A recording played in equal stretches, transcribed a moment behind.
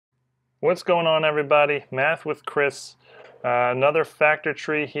What's going on, everybody? Math with Chris. Another factor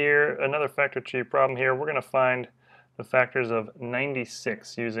tree here, another factor tree problem here. We're going to find the factors of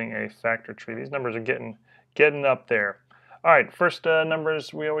 96 using a factor tree. These numbers are getting up there. All right, first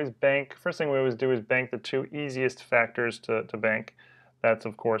numbers we always bank. First thing we always do is bank the two easiest factors to bank. That's,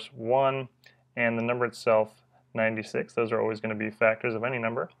 of course, 1 and the number itself, 96. Those are always going to be factors of any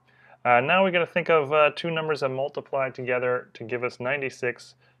number. Now we got to think of two numbers that multiply together to give us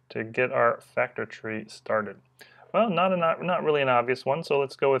 96 to get our factor tree started. Well, not really an obvious one, so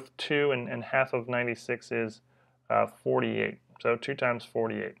let's go with 2, and half of 96 is 48. So 2 times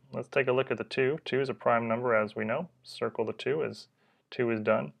 48. Let's take a look at the 2. 2 is a prime number, as we know. Circle the 2 as 2 is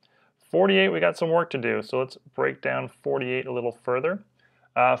done. 48, we got some work to do, so let's break down 48 a little further.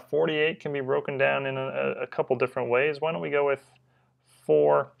 48 can be broken down in a couple different ways. Why don't we go with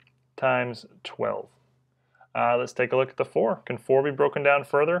 4 times 12? Let's take a look at the 4. Can 4 be broken down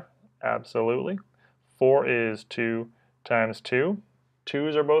further? Absolutely. 4 is 2 times 2.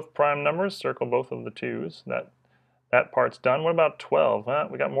 2's are both prime numbers. Circle both of the 2's. That part's done. What about 12?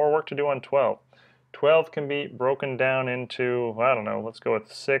 We got more work to do on 12. 12 can be broken down into, I don't know, let's go with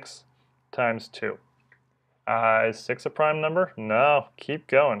 6 times 2. Is 6 a prime number? No. Keep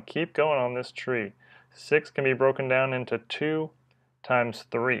going. Keep going on this tree. 6 can be broken down into 2 times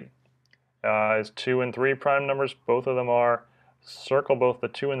 3. Is 2 and 3 prime numbers? Both of them are. Circle both the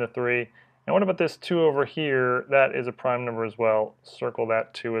 2 and the 3. And what about this 2 over here? That is a prime number as well. Circle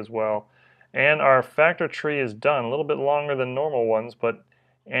that 2 as well. And our factor tree is done. A little bit longer than normal ones, but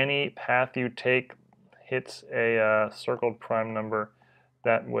any path you take hits a circled prime number.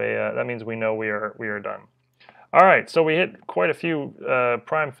 That way, that means we know we are done. All right, so we hit quite a few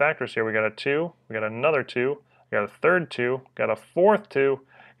prime factors here. We got a 2, we got another 2, we got a third 2, got a fourth 2,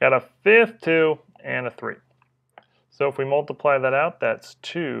 got a fifth 2, and a 3. So if we multiply that out, that's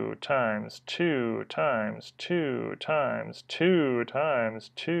 2 times 2 times 2 times 2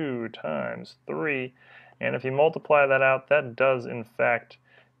 times 2 times 3. And if you multiply that out, that does in fact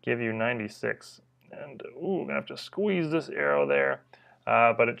give you 96. And ooh, we're gonna have to squeeze this arrow there,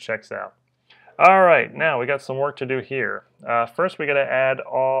 but it checks out. All right, now we got some work to do here. First, we got to add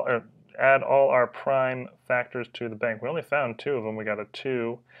all our prime factors to the bank. We only found 2 of them. We got a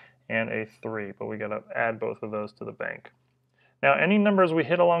 2 and a 3, but we got to add both of those to the bank. Now, any numbers we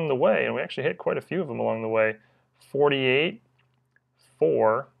hit along the way, and we actually hit quite a few of them along the way, 48,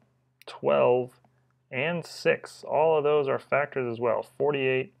 4, 12, and 6. All of those are factors as well.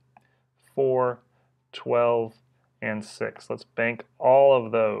 48, 4, 12, and 6. Let's bank all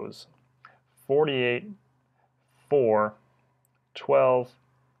of those. 48, 4, 12,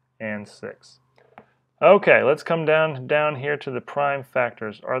 and 6. Okay, let's come down here to the prime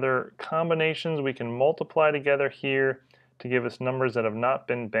factors. Are there combinations we can multiply together here to give us numbers that have not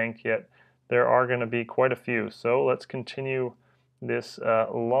been banked yet? There are going to be quite a few, so let's continue this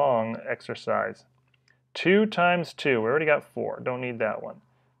long exercise. 2 times 2, we already got 4, don't need that one.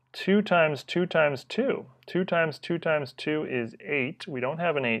 2 times 2 times 2. 2 times 2 times 2 is 8. We don't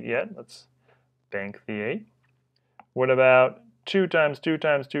have an 8 yet. Let's bank the 8. What about 2 times 2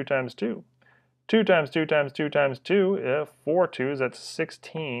 times 2 times 2? 2 times 2 times 2 times 2, 4 2's, that's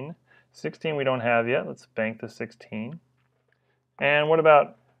 16. 16 we don't have yet. Let's bank the 16. And what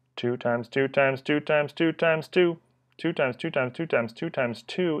about 2 times 2 times 2 times 2 times 2? 2 times 2 times 2 times 2 times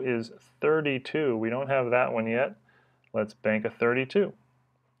 2 is 32. We don't have that one yet. Let's bank a 32.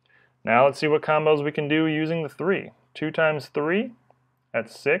 Now let's see what combos we can do using the 3. 2 times 3,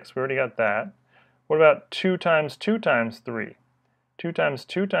 that's 6. We already got that. What about 2 times 2 times 3? 2 times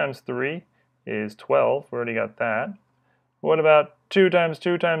 2 times 3 is 12. We already got that. What about 2 times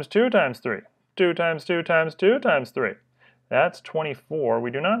 2 times 2 times 3? 2 times 2 times 2 times 3. That's 24.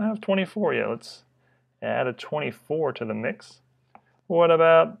 We do not have 24 yet. Let's add a 24 to the mix. What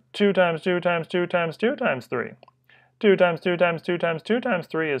about 2 times 2 times 2 times 2 times 3? 2 times 2 times 2 times 2 times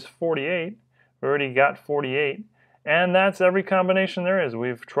 3 is 48. We already got 48. And that's every combination there is.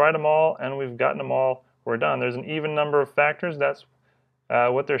 We've tried them all and we've gotten them all. We're done. There's an even number of factors. That's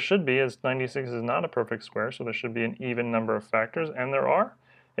what there should be, is 96 is not a perfect square, so there should be an even number of factors, and there are.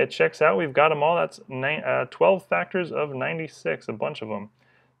 It checks out. We've got them all. That's 12 factors of 96, a bunch of them.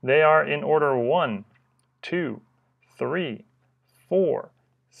 They are in order 1, 2, 3, 4,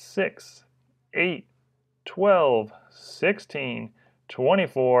 6, 8, 12, 16,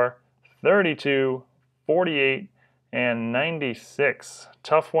 24, 32, 48, and 96.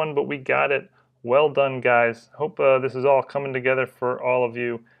 Tough one, but we got it. Well done, guys. Hope this is all coming together for all of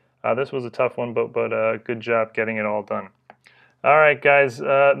you. This was a tough one, but good job getting it all done. All right, guys,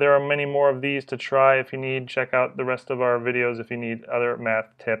 there are many more of these to try if you need. Check out the rest of our videos if you need other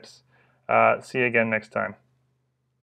math tips. See you again next time.